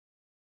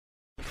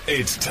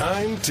It's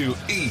time to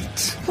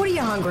eat. What are you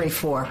hungry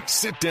for?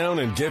 Sit down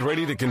and get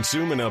ready to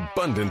consume an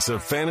abundance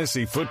of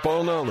fantasy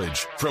football knowledge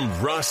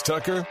from Ross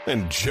Tucker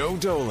and Joe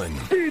Dolan.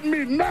 Feed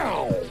me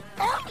now.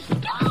 I'm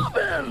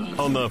starving.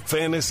 On the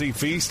Fantasy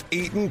Feast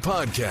Eatin'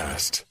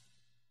 Podcast.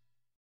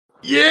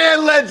 Yeah,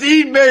 let's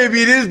eat,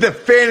 baby. It is the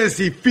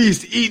Fantasy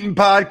Feast Eatin'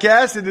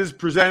 Podcast. It is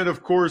presented,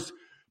 of course,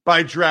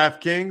 by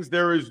DraftKings.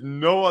 There is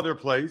no other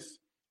place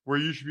where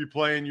you should be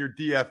playing your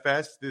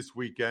DFS this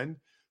weekend.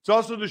 It's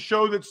also the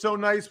show that's so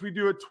nice we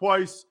do it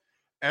twice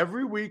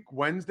every week.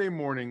 Wednesday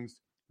mornings,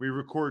 we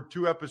record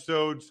 2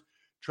 episodes,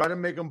 try to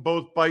make them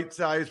both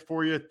bite-sized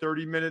for you,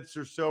 30 minutes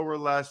or so or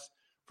less.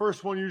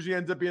 First one usually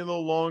ends up being a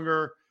little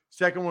longer.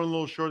 Second one a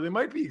little shorter. They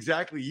might be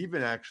exactly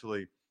even,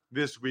 actually,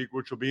 this week,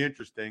 which will be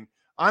interesting.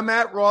 I'm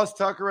at Ross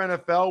Tucker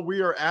NFL. We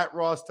are at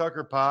Ross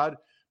Tucker Pod.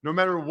 No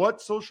matter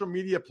what social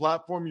media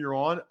platform you're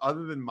on,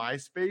 other than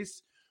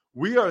MySpace,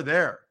 we are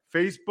there.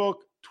 Facebook,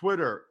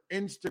 Twitter,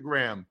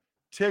 Instagram,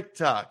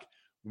 TikTok.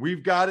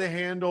 We've got a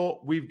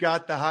handle. We've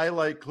got the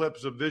highlight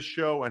clips of this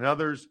show and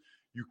others.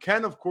 You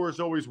can, of course,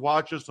 always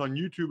watch us on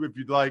YouTube if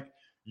you'd like.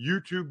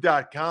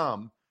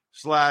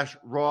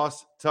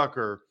 YouTube.com/Ross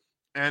Tucker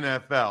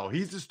NFL.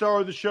 He's the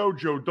star of the show,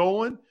 Joe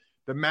Dolan,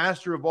 the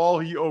master of all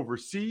he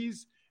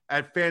oversees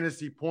at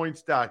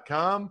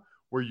fantasypoints.com,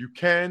 where you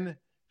can,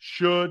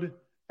 should,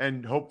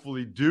 and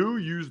hopefully do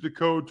use the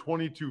code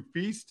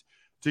 22FEAST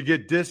to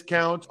get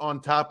discounts on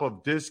top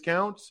of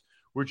discounts,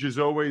 which is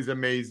always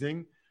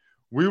amazing.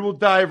 We will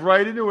dive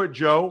right into it,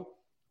 Joe,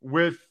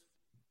 with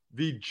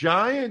the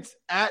Giants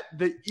at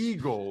the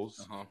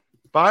Eagles.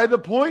 By the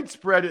point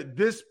spread at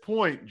this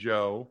point,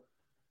 Joe,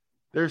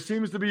 there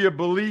seems to be a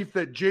belief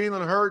that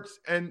Jalen Hurts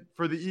and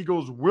for the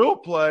Eagles will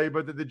play,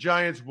 but that the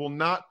Giants will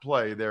not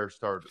play their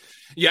starters.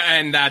 Yeah,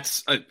 and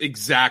that's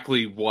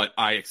exactly what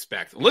I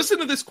expect. Listen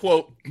to this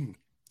quote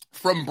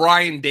from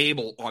Brian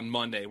Dable on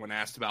Monday when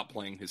asked about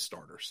playing his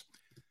starters.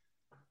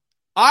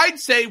 I'd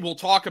say we'll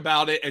talk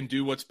about it and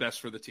do what's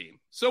best for the team.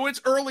 So it's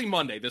early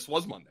Monday. This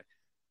was Monday.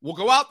 We'll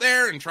go out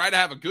there and try to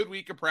have a good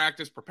week of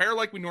practice, prepare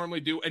like we normally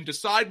do, and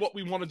decide what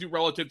we want to do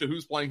relative to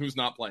who's playing, who's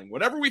not playing.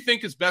 Whatever we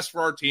think is best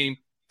for our team,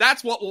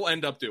 that's what we'll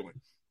end up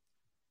doing.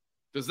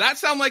 Does that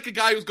sound like a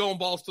guy who's going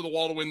balls to the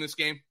wall to win this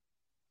game?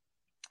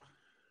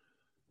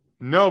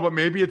 No, but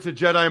maybe it's a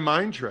Jedi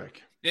mind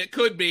trick. It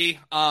could be.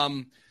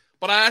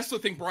 But I also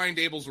think Brian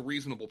Dable's a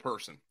reasonable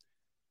person.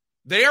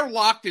 They are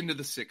locked into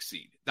the 6th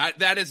seed.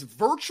 That is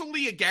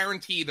virtually a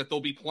guarantee that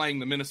they'll be playing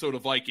the Minnesota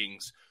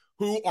Vikings,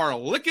 who are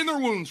licking their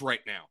wounds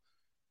right now.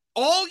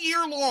 All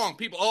year long,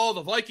 people,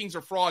 the Vikings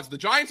are frauds. The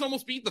Giants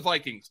almost beat the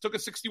Vikings. Took a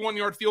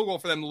 61-yard field goal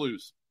for them to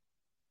lose.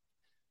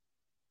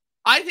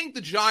 I think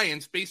the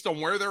Giants, based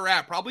on where they're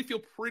at, probably feel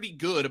pretty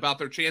good about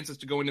their chances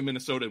to go into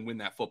Minnesota and win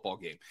that football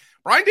game.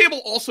 Brian Dable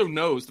also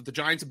knows that the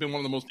Giants have been one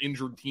of the most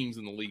injured teams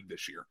in the league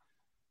this year.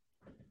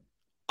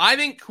 I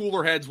think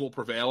cooler heads will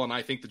prevail, and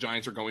I think the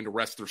Giants are going to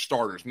rest their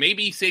starters.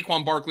 Maybe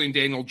Saquon Barkley and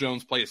Daniel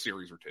Jones play a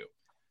series or two.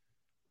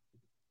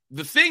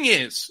 The thing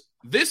is,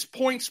 this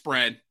point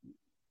spread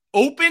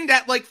opened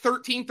at like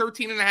 13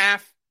 and a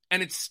half,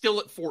 and it's still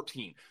at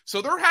 14.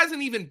 So there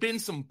hasn't even been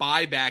some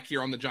buyback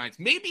here on the Giants.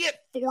 Maybe at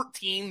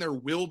 14 there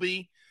will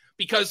be,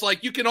 because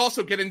like you can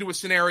also get into a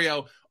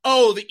scenario,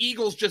 the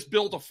Eagles just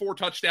built a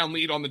 4-touchdown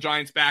lead on the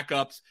Giants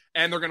backups,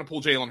 and they're going to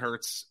pull Jalen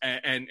Hurts.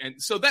 And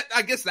so that,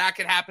 I guess that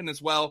could happen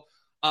as well.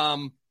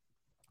 The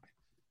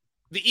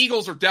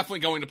Eagles are definitely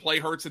going to play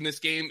Hurts in this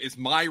game, is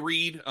my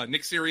read.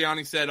 Nick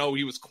Sirianni said,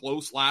 he was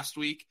close last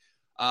week.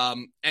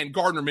 And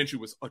Gardner Minshew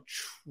was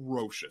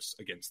atrocious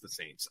against the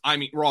Saints. I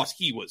mean, Ross,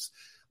 he was.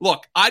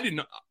 Look, I do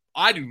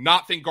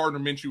not think Gardner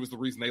Minshew was the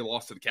reason they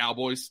lost to the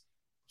Cowboys.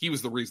 He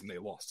was the reason they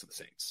lost to the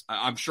Saints.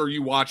 I'm sure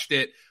you watched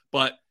it,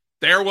 but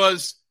there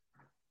was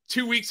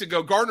 2 weeks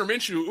ago, Gardner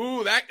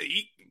Minshew,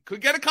 he could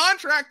get a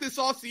contract this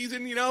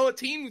offseason. You know, a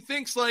team who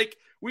thinks like,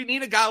 we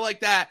need a guy like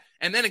that.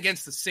 And then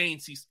against the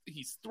Saints,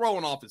 he's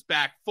throwing off his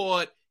back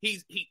foot.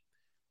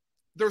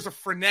 There's a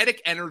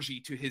frenetic energy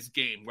to his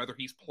game, whether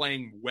he's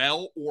playing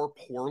well or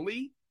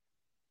poorly.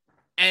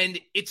 And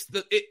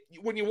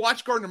when you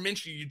watch Gardner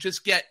Minshew, you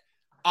just get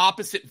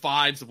opposite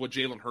vibes of what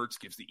Jalen Hurts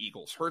gives the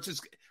Eagles.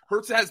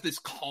 Hurts has this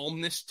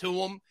calmness to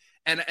him.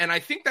 And I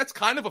think that's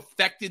kind of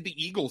affected the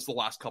Eagles the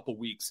last couple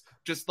weeks.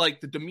 Just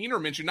like the demeanor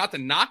of Minshew, not to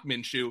knock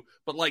Minshew,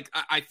 but like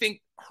I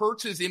think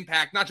Hurts'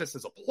 impact, not just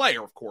as a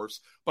player, of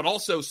course, but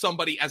also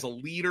somebody as a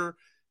leader.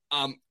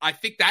 I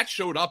think that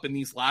showed up in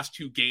these last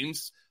 2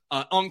 games.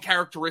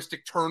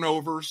 Uncharacteristic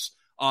turnovers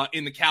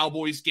in the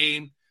Cowboys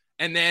game.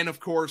 And then,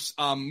 of course,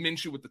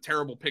 Minshew with the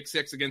terrible pick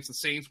 6 against the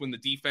Saints when the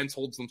defense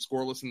holds them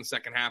scoreless in the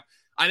second half.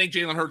 I think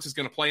Jalen Hurts is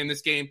going to play in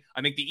this game.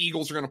 I think the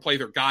Eagles are going to play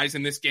their guys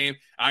in this game.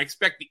 I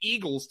expect the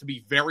Eagles to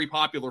be very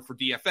popular for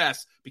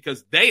DFS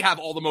because they have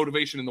all the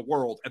motivation in the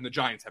world and the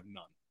Giants have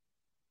none.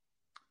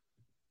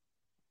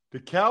 The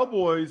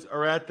Cowboys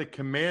are at the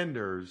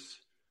Commanders.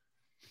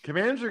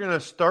 Commanders are going to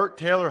start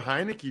Taylor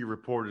Heineke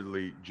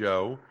reportedly,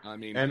 Joe.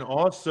 And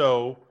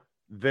also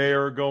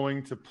they're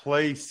going to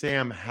play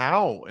Sam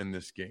Howell in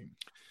this game.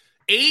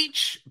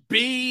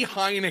 HB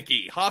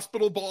Heineke,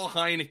 Hospital Ball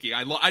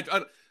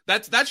Heineke.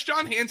 That's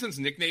John Hansen's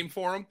nickname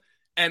for him.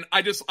 And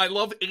I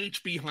love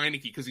HB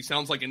Heineke because he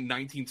sounds like a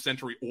 19th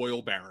century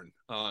oil baron.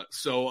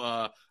 So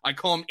I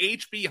call him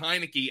HB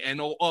Heineke,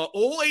 and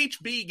old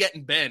HB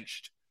getting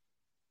benched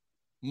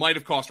might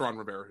have cost Ron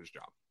Rivera his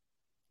job.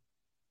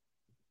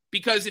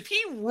 Because if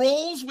he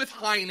rolls with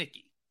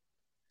Heineke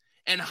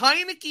and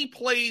Heineke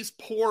plays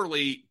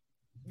poorly,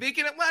 they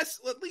can at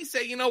least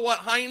say, you know what,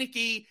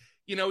 Heineke,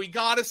 he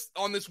got us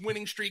on this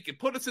winning streak. It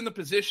put us in the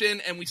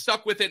position, and we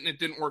stuck with it, and it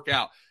didn't work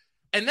out.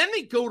 And then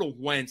they go to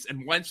Wentz,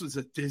 and Wentz was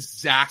a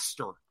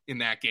disaster in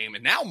that game.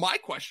 And now my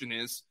question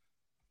is,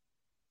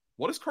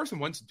 what is Carson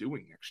Wentz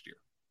doing next year?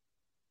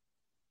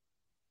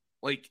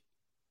 Like,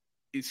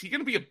 is he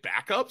going to be a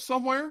backup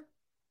somewhere?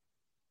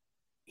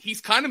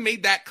 He's kind of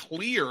made that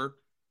clear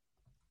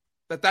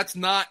that that's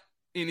not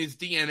in his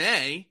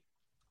DNA.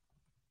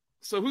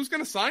 So who's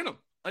going to sign him?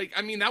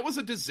 That was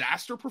a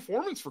disaster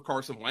performance for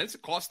Carson Wentz.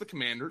 It cost the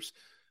Commanders.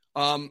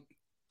 And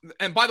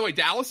by the way,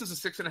 Dallas is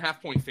a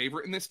 6.5-point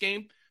favorite in this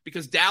game,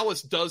 because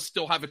Dallas does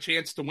still have a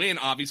chance to win,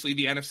 obviously,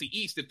 the NFC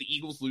East if the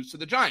Eagles lose to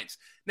the Giants.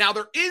 Now,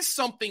 there is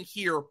something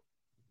here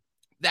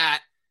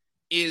that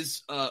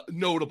is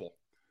notable.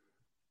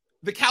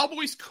 The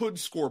Cowboys could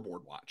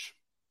scoreboard watch.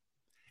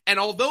 And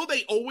although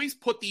they always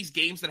put these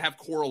games that have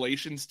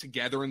correlations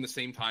together in the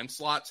same time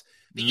slots,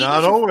 the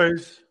not Eagles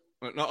always.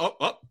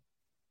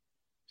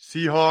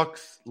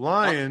 Seahawks,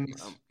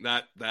 Lions.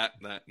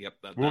 Yep.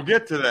 We'll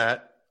get to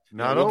that.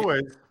 Not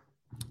always.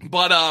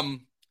 But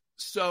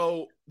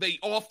so they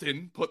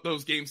often put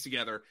those games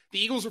together. The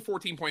Eagles are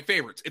 14-point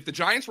favorites. If the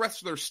Giants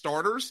rest their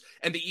starters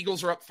and the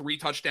Eagles are up 3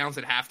 touchdowns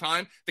at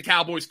halftime, the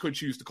Cowboys could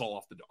choose to call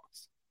off the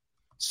dogs.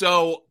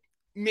 So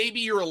maybe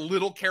you're a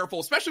little careful,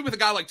 especially with a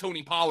guy like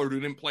Tony Pollard, who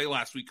didn't play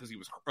last week because he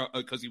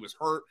was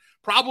hurt.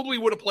 Probably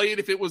would have played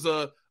if it was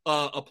a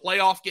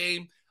playoff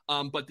game,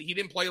 but he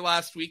didn't play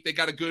last week. They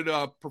got a good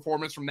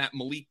performance from that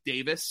Malik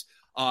Davis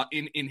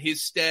in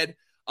his stead.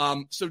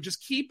 So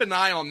just keep an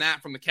eye on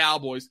that from the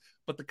Cowboys.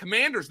 But the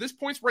Commanders, this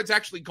point spread's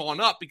actually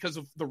gone up because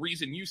of the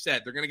reason you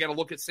said. They're going to get a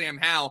look at Sam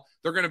Howell.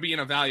 They're going to be in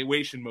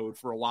evaluation mode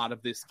for a lot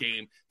of this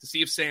game to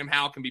see if Sam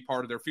Howell can be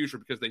part of their future,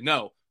 because they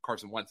know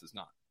Carson Wentz is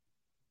not.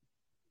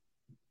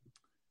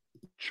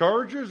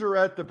 Chargers are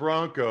at the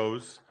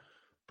Broncos.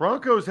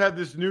 Broncos have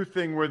this new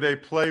thing where they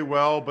play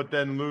well but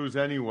then lose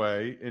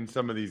anyway in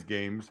some of these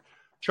games.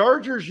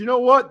 Chargers, you know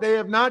what? They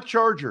have not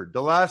chargered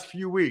the last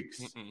few weeks.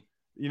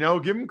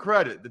 Give them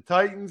credit. The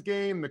Titans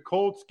game, the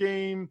Colts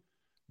game,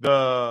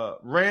 the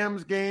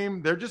Rams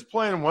game, they're just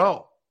playing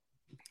well.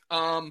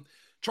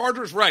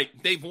 Chargers, right.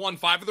 They've won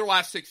 5 of their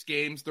last 6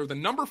 games. They're the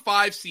number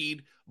 5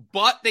 seed,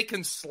 but they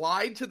can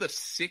slide to the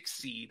 6th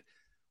seed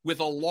with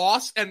a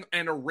loss and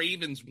a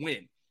Ravens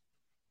win.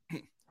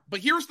 But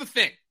here's the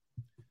thing.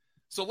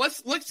 So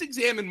let's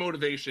examine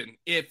motivation.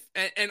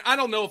 And I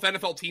don't know if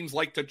NFL teams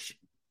like to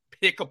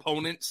pick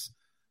opponents,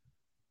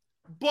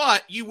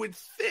 but you would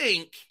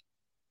think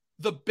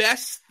the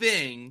best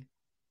thing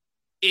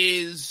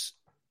is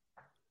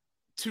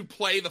to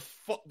play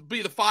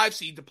be the 5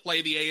 seed to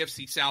play the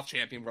AFC South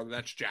champion, whether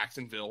that's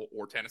Jacksonville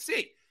or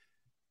Tennessee.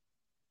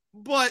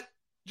 But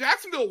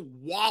Jacksonville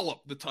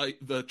walloped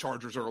the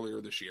Chargers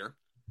earlier this year.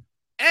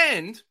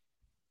 And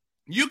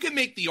you can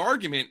make the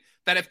argument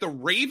that if the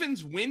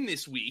Ravens win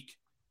this week,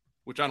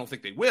 which I don't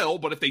think they will,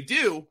 but if they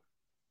do,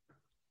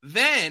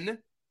 then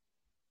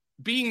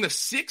being the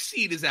 6th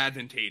seed is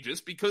advantageous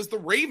because the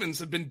Ravens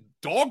have been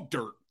dog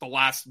dirt the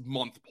last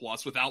month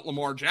plus without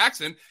Lamar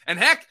Jackson. And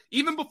heck,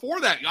 even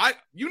before that,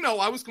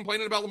 I was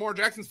complaining about Lamar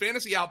Jackson's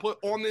fantasy output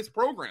on this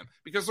program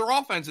because their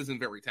offense isn't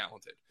very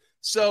talented.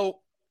 So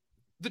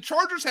the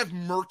Chargers have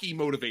murky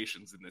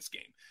motivations in this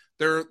game.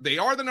 They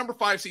are the number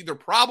 5 seed. They're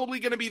probably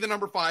going to be the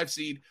number 5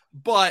 seed,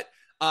 but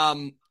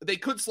they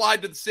could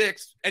slide to the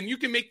 6th. And you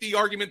can make the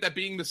argument that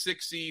being the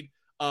 6th seed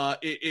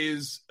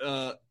is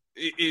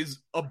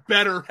a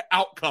better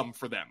outcome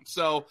for them.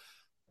 So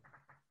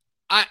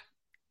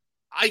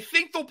I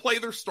think they'll play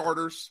their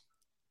starters.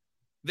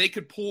 They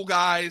could pull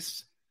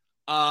guys.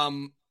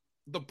 The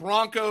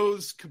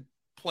Broncos could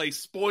play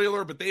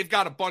spoiler, but they've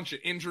got a bunch of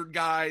injured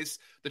guys.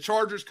 The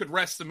Chargers could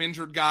rest some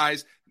injured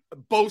guys.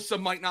 Bosa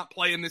might not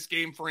play in this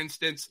game, for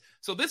instance.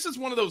 So this is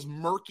one of those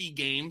murky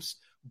games,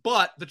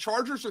 but the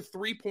Chargers are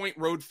 3-point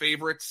road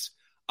favorites.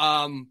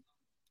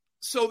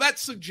 So that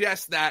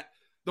suggests that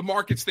the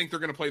markets think they're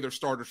going to play their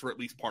starters for at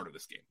least part of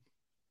this game.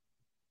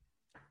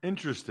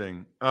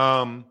 Interesting.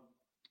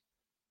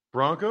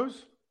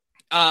 Broncos?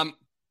 I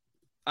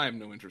have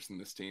no interest in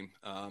this team.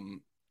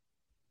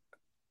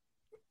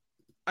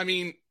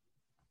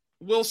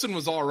 Wilson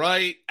was all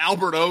right.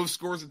 Albert O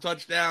scores a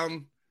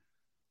touchdown.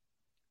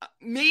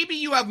 Maybe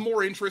you have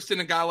more interest in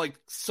a guy like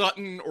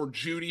Sutton or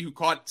Judy, who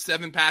caught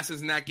 7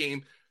 passes in that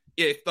game.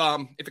 If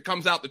it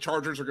comes out the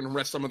Chargers are going to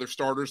rest some of their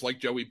starters like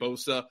Joey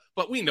Bosa,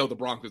 but we know the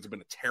Broncos have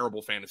been a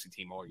terrible fantasy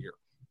team all year.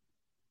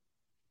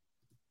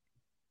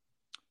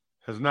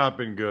 Has not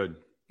been good.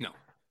 No.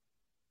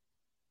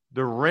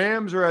 The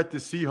Rams are at the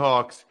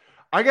Seahawks.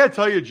 I got to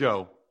tell you,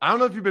 Joe, I don't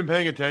know if you've been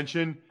paying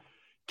attention.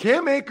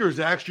 Cam Akers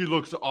actually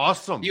looks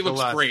awesome. He looks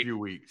the last great. Few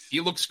weeks. He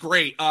looks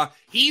great.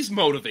 He's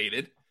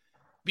motivated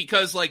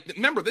because, like,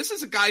 remember, this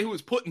is a guy who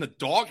was put in the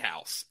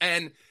doghouse,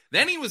 and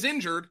then he was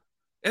injured,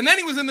 and then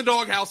he was in the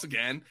doghouse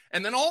again,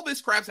 and then all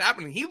this crap's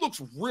happening. He looks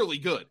really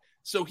good.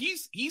 So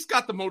he's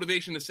got the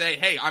motivation to say,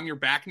 hey, I'm your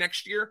back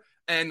next year,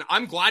 and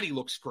I'm glad he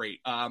looks great.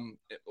 A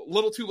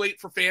little too late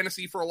for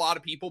fantasy for a lot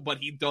of people, but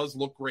he does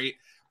look great.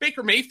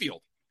 Baker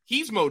Mayfield,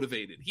 he's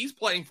motivated. He's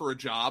playing for a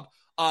job.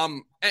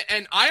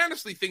 And I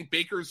honestly think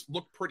Baker's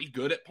looked pretty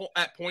good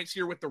at points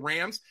here with the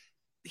Rams.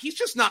 He's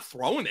just not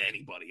throwing to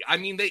anybody. I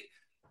mean,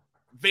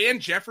 Van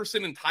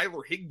Jefferson and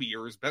Tyler Higbee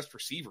are his best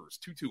receivers,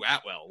 Tutu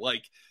Atwell.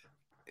 Like,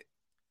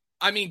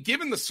 I mean,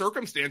 given the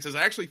circumstances,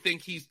 I actually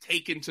think he's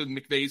taken to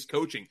McVay's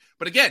coaching.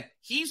 But again,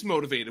 he's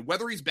motivated.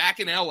 Whether he's back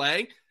in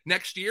LA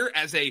next year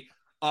as a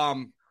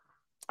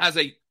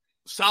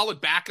solid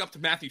backup to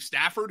Matthew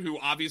Stafford, who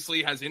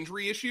obviously has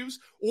injury issues,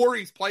 or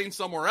he's playing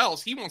somewhere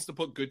else, he wants to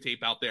put good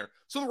tape out there.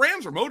 So the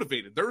Rams are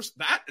motivated. There's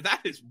that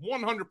is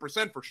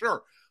 100% for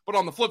sure. But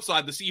on the flip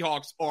side, the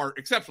Seahawks are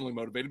exceptionally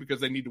motivated because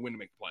they need to win to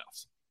make the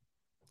playoffs.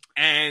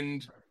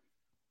 And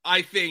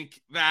I think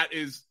that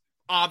is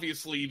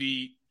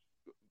obviously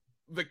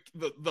they're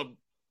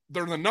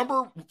the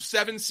number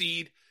 7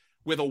 seed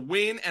with a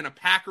win and a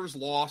Packers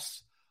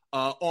loss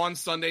on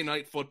Sunday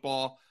Night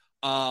Football.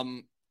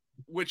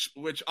 Which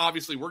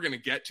obviously we're going to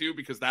get to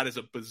because that is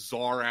a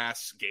bizarre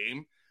ass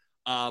game.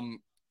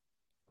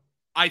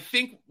 I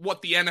think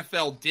what the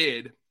NFL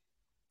did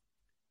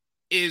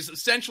is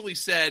essentially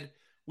said,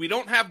 we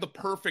don't have the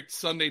perfect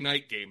Sunday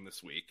night game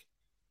this week.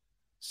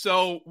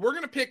 So we're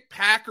going to pick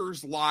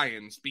Packers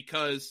Lions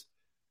because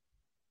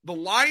the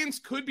Lions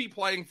could be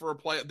playing for a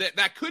play.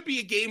 That could be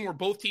a game where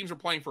both teams are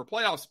playing for a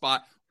playoff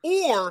spot,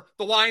 or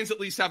the Lions at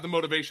least have the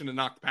motivation to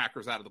knock the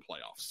Packers out of the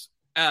playoffs.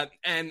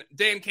 And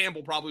Dan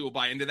Campbell probably will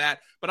buy into that.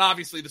 But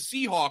obviously the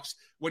Seahawks,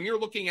 when you're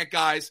looking at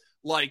guys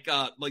like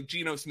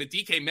Geno Smith,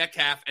 DK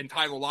Metcalf, and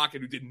Tyler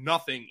Lockett, who did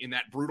nothing in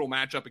that brutal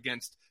matchup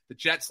against the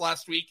Jets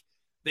last week,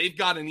 they've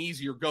got an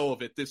easier go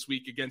of it this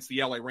week against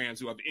the LA Rams,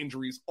 who have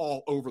injuries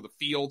all over the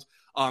field.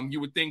 You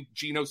would think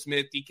Geno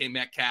Smith, DK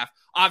Metcalf,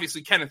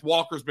 obviously Kenneth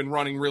Walker's been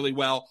running really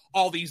well.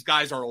 All these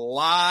guys are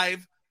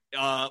live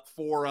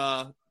for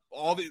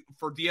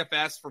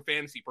DFS for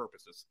fantasy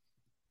purposes.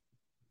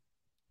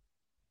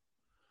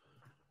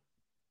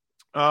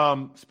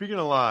 Speaking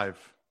of live,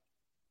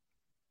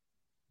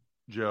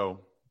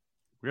 Joe,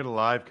 we got a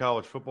live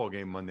college football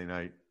game Monday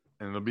night,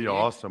 and it'll be an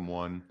awesome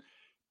one.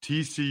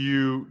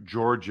 TCU,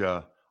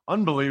 Georgia.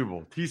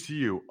 Unbelievable.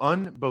 TCU,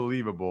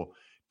 unbelievable.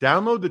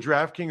 Download the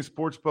DraftKings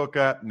Sportsbook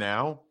app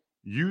now.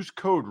 Use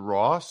code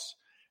Ross.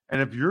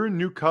 And if you're a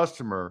new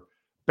customer,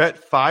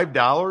 bet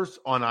 $5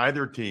 on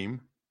either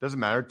team. Doesn't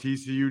matter,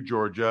 TCU,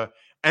 Georgia.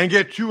 And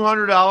get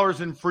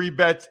 $200 in free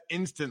bets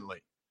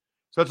instantly.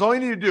 So that's all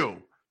you need to do.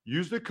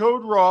 Use the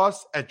code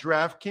Ross at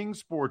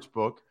DraftKings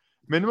Sportsbook.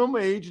 Minimum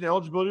age and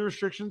eligibility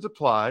restrictions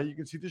apply. You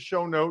can see the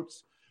show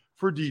notes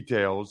for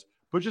details.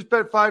 But just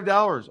bet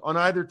 $5 on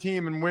either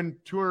team and win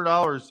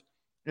 $200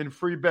 in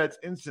free bets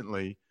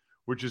instantly,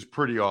 which is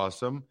pretty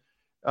awesome.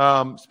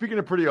 Speaking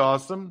of pretty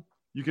awesome,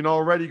 you can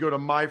already go to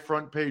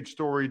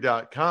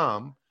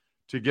myfrontpagestory.com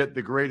to get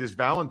the greatest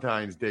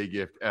Valentine's Day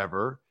gift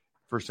ever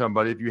for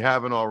somebody. If you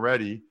haven't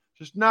already,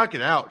 just knock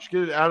it out. Just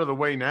get it out of the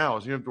way now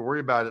so you don't have to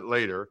worry about it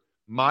later.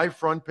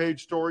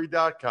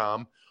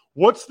 myfrontpagestory.com.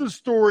 What's the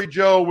story,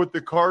 Joe, with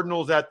the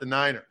Cardinals at the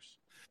Niners?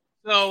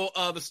 So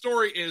the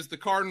story is the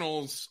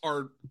Cardinals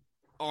are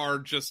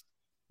just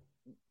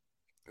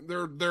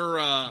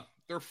they're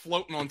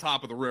floating on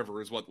top of the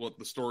river is what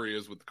the story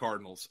is with the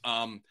Cardinals.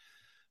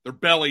 They're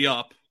belly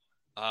up.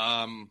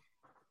 I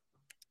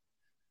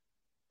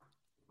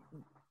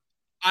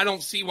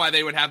don't see why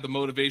they would have the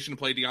motivation to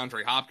play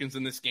DeAndre Hopkins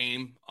in this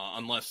game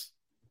unless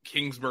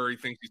Kingsbury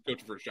thinks he's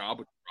coaching for a job,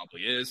 which he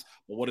probably is.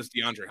 Well, what is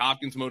DeAndre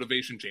Hopkins'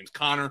 motivation? James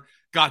Conner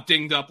got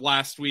dinged up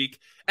last week.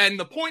 And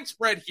the point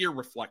spread here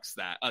reflects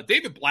that.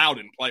 David Blau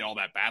didn't play all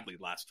that badly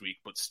last week,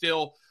 but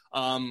still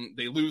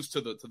they lose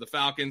to the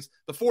Falcons.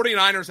 The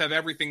 49ers have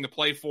everything to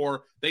play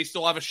for. They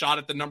still have a shot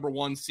at the number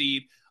 1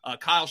 seed.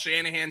 Kyle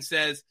Shanahan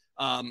says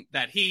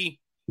that he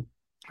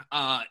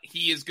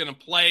is going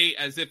to play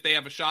as if they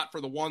have a shot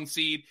for the 1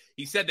 seed.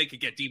 He said they could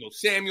get Deebo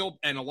Samuel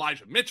and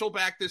Elijah Mitchell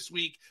back this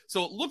week.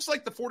 So it looks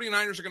like the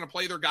 49ers are going to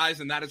play their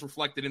guys, and that is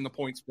reflected in the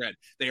point spread.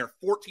 They are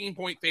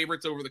 14-point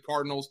favorites over the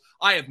Cardinals.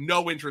 I have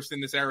no interest in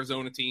this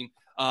Arizona team.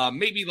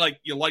 Maybe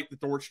you light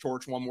the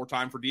torch one more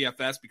time for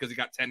DFS because he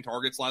got 10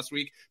 targets last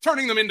week,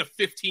 turning them into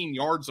 15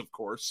 yards, of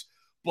course.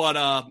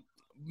 But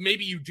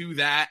maybe you do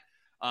that.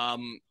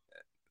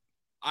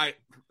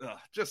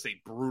 Just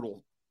a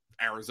brutal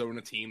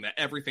Arizona team that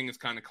everything has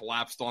kind of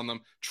collapsed on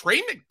them.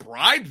 Trey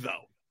McBride,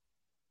 though.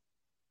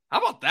 How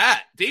about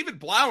that? David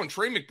Blau and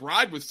Trey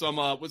McBride with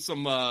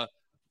some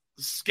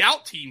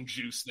scout team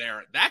juice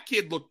there. That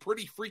kid looked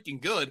pretty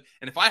freaking good.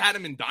 And if I had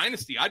him in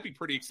Dynasty, I'd be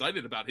pretty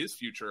excited about his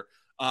future.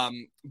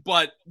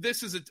 But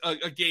this is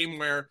a game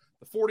where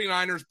the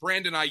 49ers,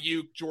 Brandon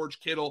Ayuk, George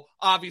Kittle,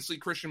 obviously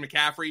Christian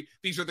McCaffrey,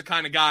 these are the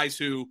kind of guys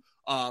who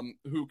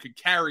could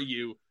carry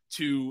you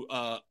to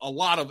a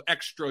lot of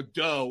extra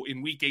dough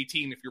in Week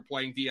 18 if you're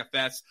playing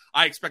DFS.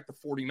 I expect the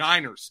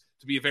 49ers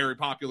to be a very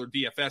popular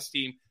DFS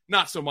team,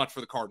 not so much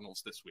for the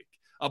Cardinals this week.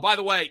 By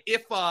the way,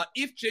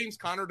 if James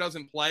Conner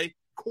doesn't play,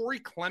 Corey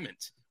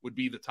Clement would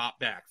be the top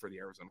back for the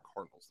Arizona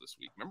Cardinals this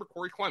week. Remember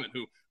Corey Clement,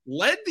 who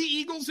led the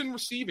Eagles in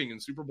receiving in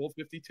Super Bowl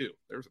 52.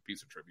 There's a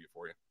piece of trivia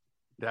for you.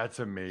 That's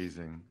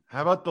amazing.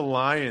 How about the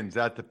Lions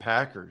at the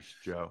Packers,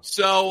 Joe?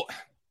 So,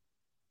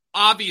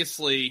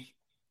 obviously,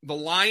 the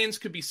Lions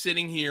could be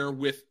sitting here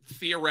with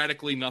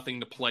theoretically nothing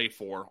to play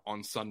for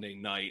on Sunday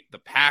night. The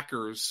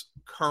Packers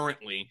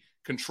currently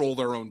control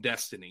their own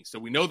destiny. So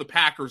we know the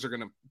Packers are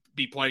going to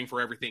be playing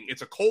for everything.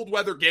 It's a cold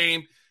weather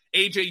game.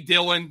 A.J.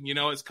 Dillon,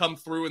 has come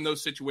through in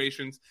those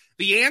situations.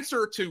 The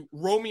answer to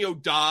Romeo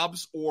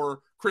Doubs or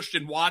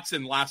Christian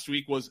Watson last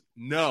week was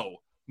no,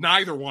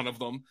 neither one of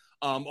them.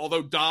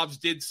 Although Doubs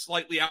did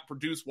slightly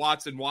outproduce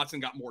Watson. Watson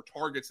got more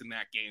targets in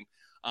that game.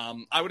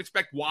 I would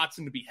expect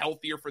Watson to be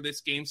healthier for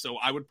this game, so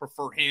I would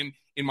prefer him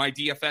in my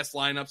DFS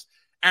lineups.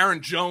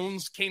 Aaron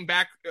Jones came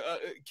back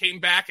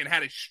and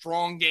had a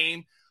strong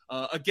game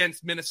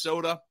against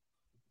Minnesota,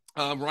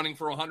 running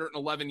for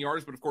 111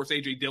 yards. But of course,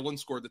 A.J. Dillon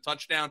scored the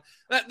touchdown.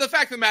 The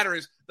fact of the matter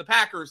is, the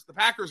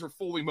Packers are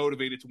fully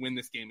motivated to win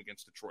this game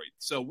against Detroit.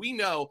 So we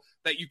know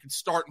that you can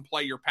start and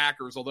play your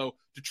Packers. Although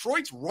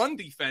Detroit's run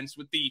defense,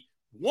 with the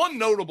one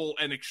notable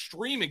and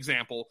extreme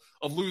example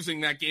of losing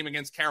that game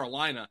against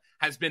Carolina,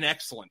 has been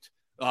excellent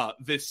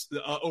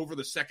over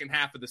the second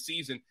half of the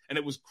season. And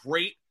it was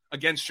great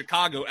against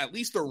Chicago. At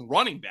least their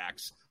running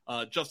backs,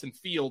 Justin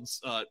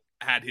Fields,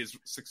 had his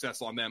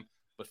success on them,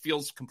 but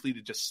Fields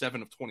completed just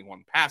 7 of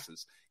 21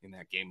 passes in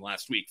that game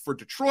last week. For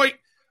Detroit,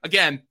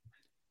 again,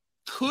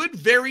 could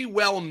very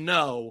well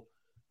know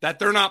that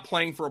they're not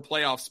playing for a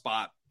playoff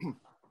spot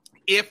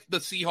if the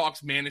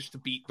Seahawks manage to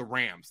beat the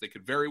Rams. They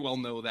could very well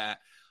know that.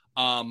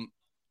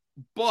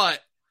 But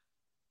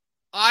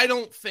I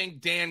don't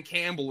think Dan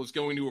Campbell is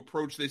going to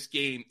approach this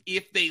game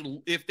if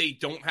they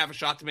don't have a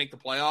shot to make the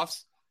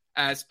playoffs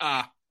as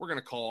we're going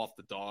to call off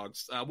the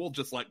dogs. We'll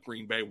just let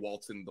Green Bay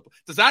waltz in.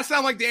 Does that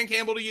sound like Dan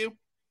Campbell to you?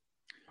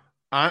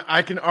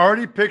 I can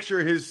already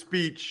picture his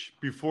speech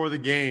before the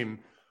game.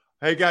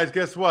 Hey guys,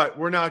 guess what?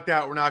 We're knocked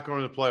out. We're not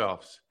going to the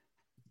playoffs.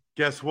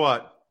 Guess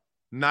what?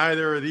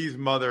 Neither of these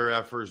mother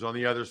effers on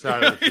the other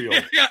side of the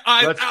field.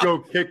 Let's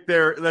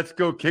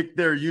go kick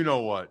their you know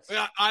what.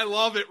 Yeah, I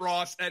love it,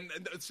 Ross. And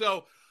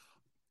so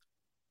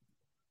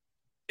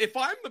if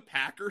I'm the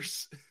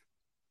Packers,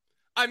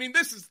 I mean,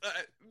 this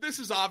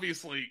is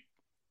obviously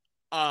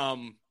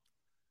they're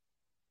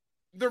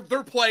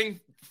playing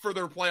for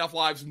their playoff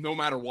lives no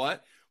matter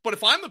what. But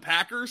if I'm the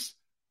Packers,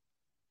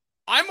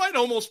 I might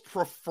almost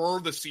prefer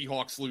the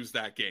Seahawks lose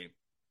that game.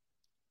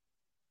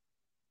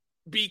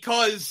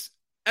 Because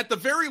at the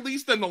very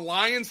least, then the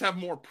Lions have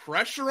more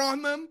pressure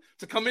on them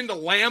to come into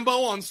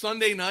Lambeau on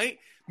Sunday night.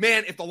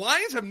 Man, if the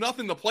Lions have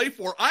nothing to play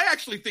for, I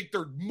actually think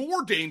they're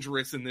more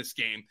dangerous in this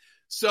game.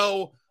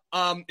 So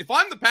if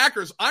I'm the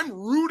Packers, I'm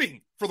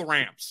rooting for the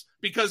Rams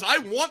because I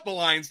want the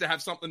Lions to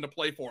have something to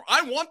play for.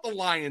 I want the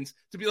Lions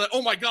to be like,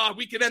 oh my God,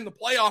 we could end the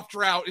playoff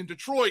drought in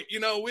Detroit.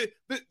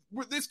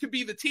 This could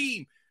be the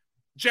team.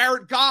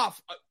 Jared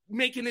Goff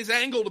making his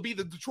angle to be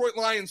the Detroit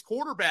Lions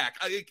quarterback,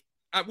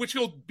 which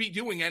he'll be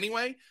doing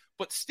anyway.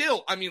 But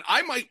still, I mean,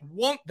 I might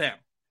want them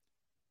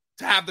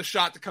to have the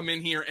shot to come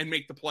in here and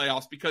make the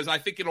playoffs because I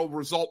think it'll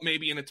result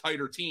maybe in a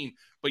tighter team.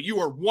 But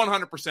you are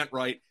 100%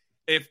 right.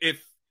 If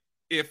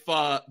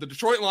the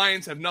Detroit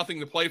Lions have nothing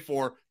to play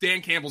for,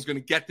 Dan Campbell's going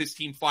to get this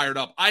team fired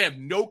up. I have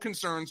no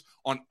concerns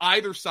on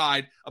either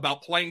side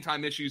about playing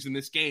time issues in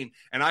this game.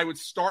 And I would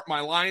start my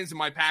Lions and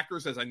my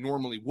Packers as I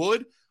normally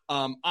would.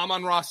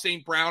 Amon-Ra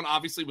St. Brown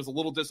obviously was a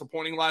little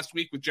disappointing last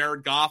week with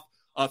Jared Goff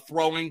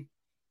throwing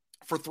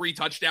for 3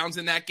 touchdowns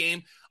in that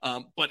game.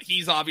 But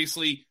he's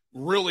obviously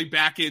really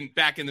back in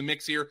the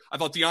mix here. I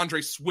thought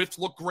DeAndre Swift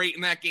looked great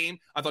in that game.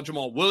 I thought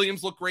Jamal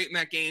Williams looked great in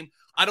that game.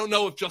 I don't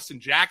know if Justin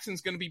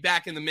Jackson's going to be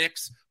back in the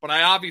mix, but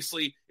I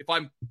obviously, if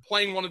I'm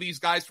playing one of these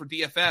guys for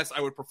DFS,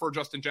 I would prefer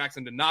Justin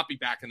Jackson to not be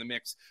back in the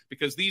mix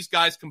because these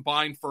guys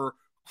combined for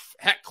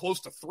close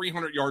to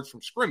 300 yards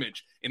from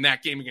scrimmage in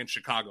that game against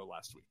Chicago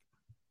last week.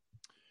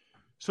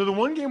 So the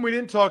one game we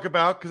didn't talk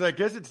about, because I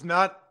guess it's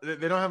not, they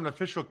don't have an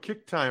official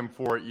kick time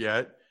for it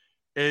yet,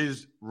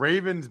 is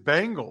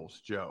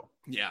Ravens-Bengals, Joe.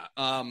 Yeah.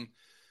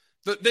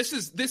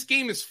 This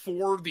game is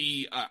for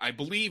the, I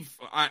believe,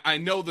 I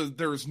know that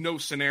there's no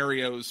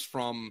scenarios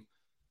from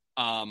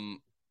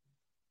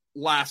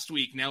last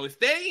week. Now, if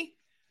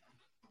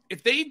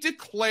they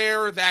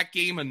declare that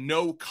game a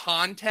no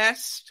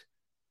contest,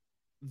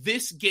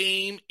 this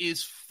game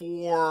is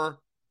for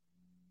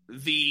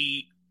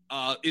the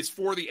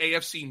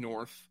AFC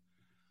North.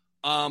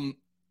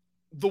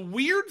 The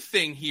weird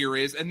thing here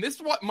is, and this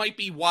is what might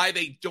be why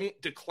they don't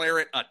declare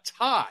it a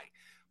tie,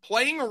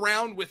 playing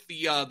around with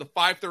the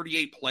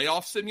 538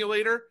 playoff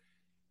simulator,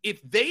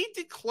 if they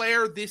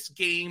declare this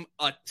game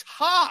a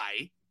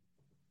tie,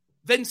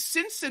 then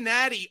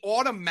Cincinnati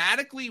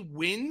automatically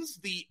wins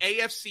the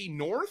AFC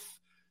North.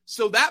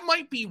 So that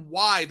might be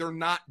why they're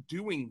not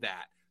doing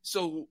that.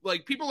 So,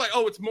 like, people are like,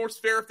 oh, it's more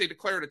fair if they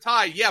declare it a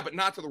tie. Yeah, but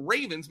not to the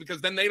Ravens, because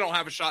then they don't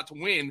have a shot to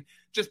win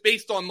just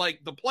based on,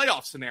 like, the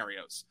playoff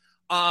scenarios.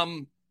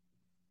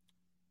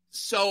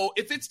 So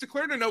if it's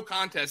declared a no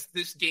contest,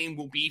 this game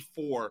will be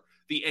for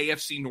the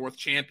AFC North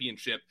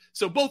Championship.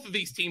 So both of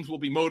these teams will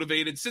be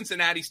motivated.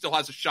 Cincinnati still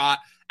has a shot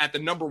at the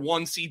number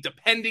 1 seed,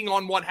 depending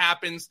on what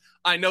happens.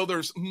 I know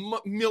there's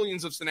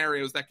millions of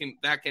scenarios that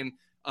can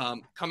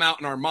come out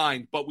in our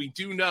mind, but we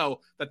do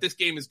know that this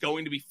game is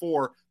going to be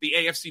for the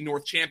AFC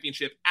North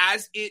Championship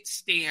as it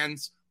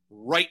stands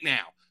right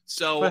now.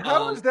 So, but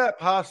how is that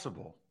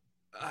possible?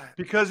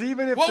 Because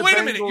even if wait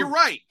a minute, you're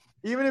right.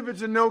 Even if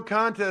it's a no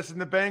contest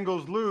and the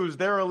Bengals lose,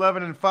 they're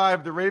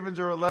 11-5. The Ravens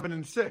are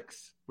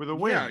 11-6 with a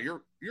win. Yeah,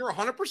 you're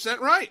 100%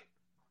 right.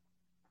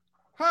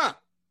 Huh.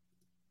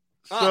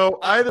 So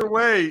either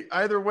way,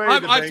 I've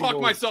talked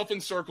myself in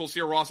circles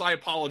here, Ross. I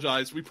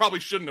apologize. We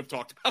probably shouldn't have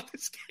talked about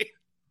this game.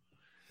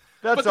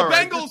 That's all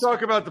right. Let's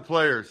talk about the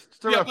players. Let's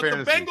talk about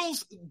fantasy. The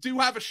Bengals do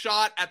have a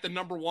shot at the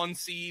number 1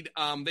 seed.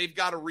 They've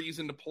got a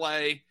reason to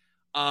play.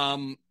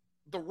 The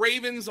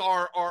Ravens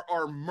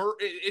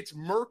it's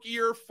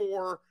murkier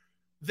for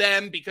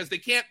them because they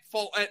can't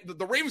fall.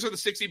 The Ravens are the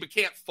 6th seed, but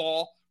can't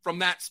fall from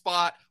that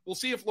spot. We'll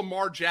see if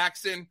Lamar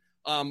Jackson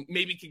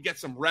maybe can get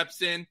some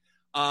reps in.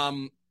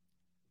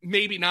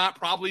 Maybe not,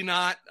 probably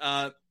not.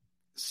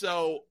 This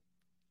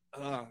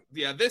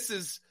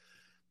is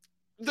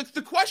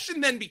the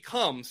question then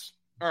becomes,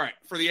 all right,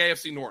 for the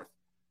AFC North,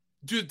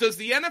 does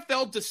the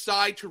NFL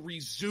decide to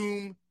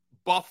resume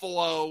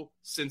Buffalo,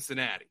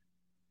 Cincinnati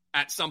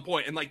at some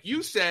point? And like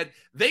you said,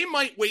 they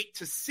might wait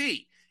to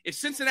see. If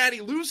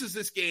Cincinnati loses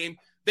this game,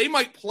 they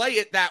might play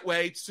it that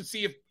way to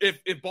see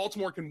if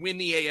Baltimore can win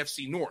the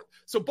AFC North.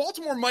 So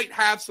Baltimore might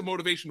have some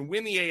motivation to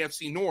win the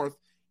AFC North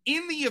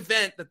in the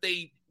event that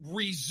they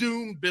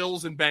resume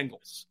Bills and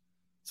Bengals.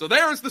 So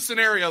there's the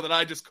scenario that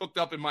I just cooked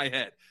up in my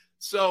head.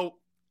 So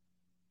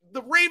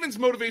the Ravens'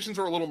 motivations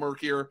are a little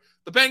murkier.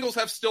 The Bengals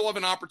still have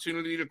an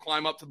opportunity to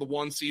climb up to the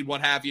 1 seed,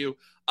 what have you.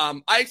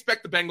 I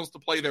expect the Bengals to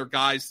play their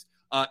guys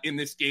in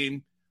this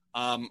game.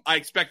 I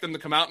expect them to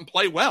come out and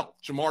play well.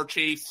 Jamar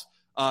Chase.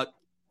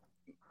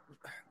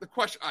 The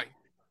question,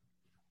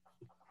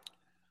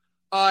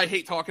 I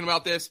hate talking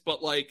about this,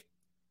 but like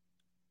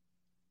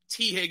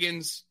T.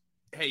 Higgins,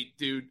 hey,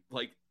 dude,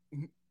 like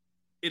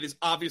it is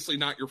obviously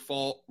not your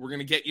fault. We're going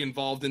to get you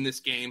involved in this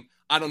game.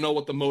 I don't know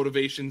what the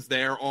motivations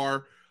there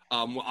are.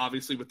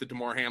 Obviously, with the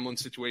Damar Hamlin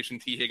situation,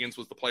 T. Higgins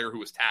was the player who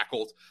was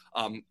tackled.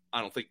 I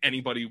don't think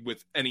anybody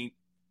with any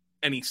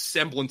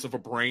semblance of a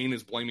brain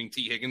is blaming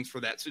T. Higgins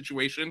for that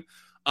situation.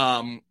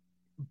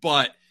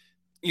 But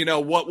you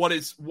know what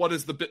is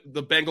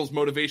the Bengals'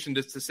 motivation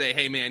to say,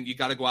 hey man, you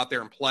got to go out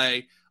there and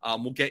play.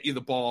 We'll get you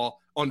the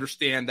ball.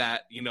 Understand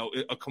that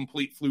a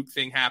complete fluke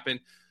thing happened.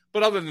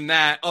 But other than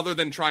that, other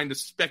than trying to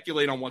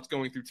speculate on what's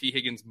going through T.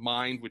 Higgins'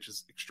 mind, which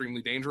is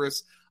extremely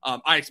dangerous,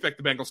 I expect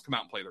the Bengals to come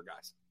out and play their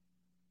guys.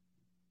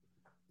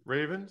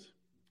 Ravens?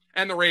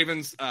 And the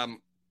Ravens,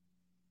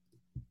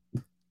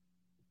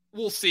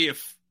 we'll see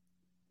if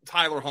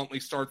Tyler Huntley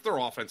starts. Their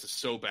offense is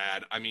so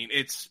bad. I mean,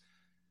 it's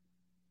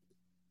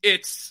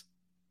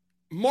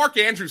Mark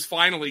Andrews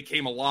finally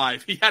came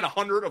alive. He had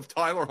 100 of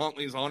Tyler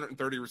Huntley's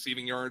 130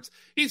 receiving yards.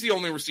 He's the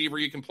only receiver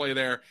you can play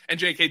there. And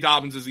J.K.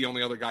 Dobbins is the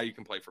only other guy you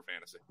can play for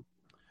fantasy.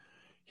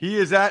 He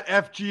is at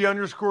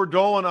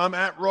FG_Dolan. I'm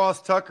at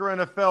Ross Tucker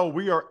NFL.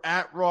 We are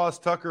at Ross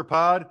Tucker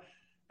Pod.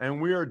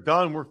 And we are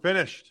done. We're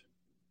finished.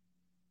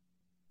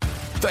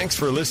 Thanks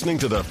for listening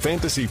to the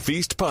Fantasy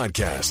Feast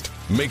podcast.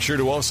 Make sure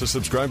to also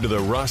subscribe to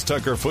the Ross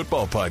Tucker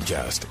Football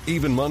Podcast,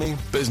 Even Money,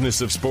 Business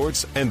of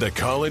Sports, and the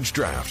College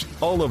Draft.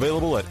 All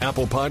available at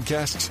Apple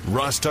Podcasts,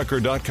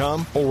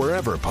 rosstucker.com, or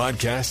wherever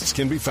podcasts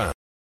can be found.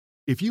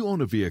 If you own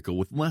a vehicle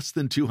with less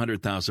than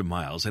 200,000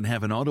 miles and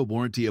have an auto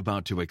warranty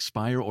about to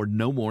expire or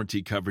no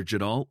warranty coverage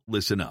at all,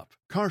 listen up.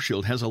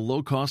 CarShield has a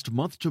low-cost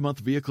month-to-month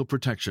vehicle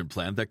protection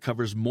plan that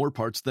covers more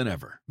parts than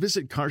ever.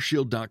 Visit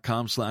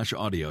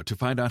carshield.com/audio to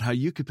find out how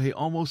you could pay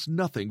almost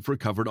nothing for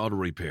covered auto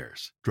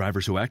repairs.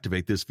 Drivers who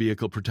activate this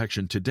vehicle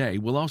protection today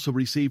will also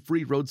receive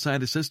free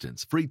roadside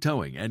assistance, free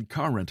towing, and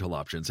car rental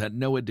options at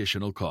no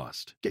additional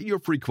cost. Get your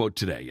free quote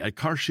today at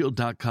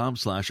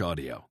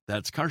carshield.com/audio.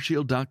 That's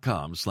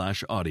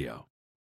carshield.com/audio.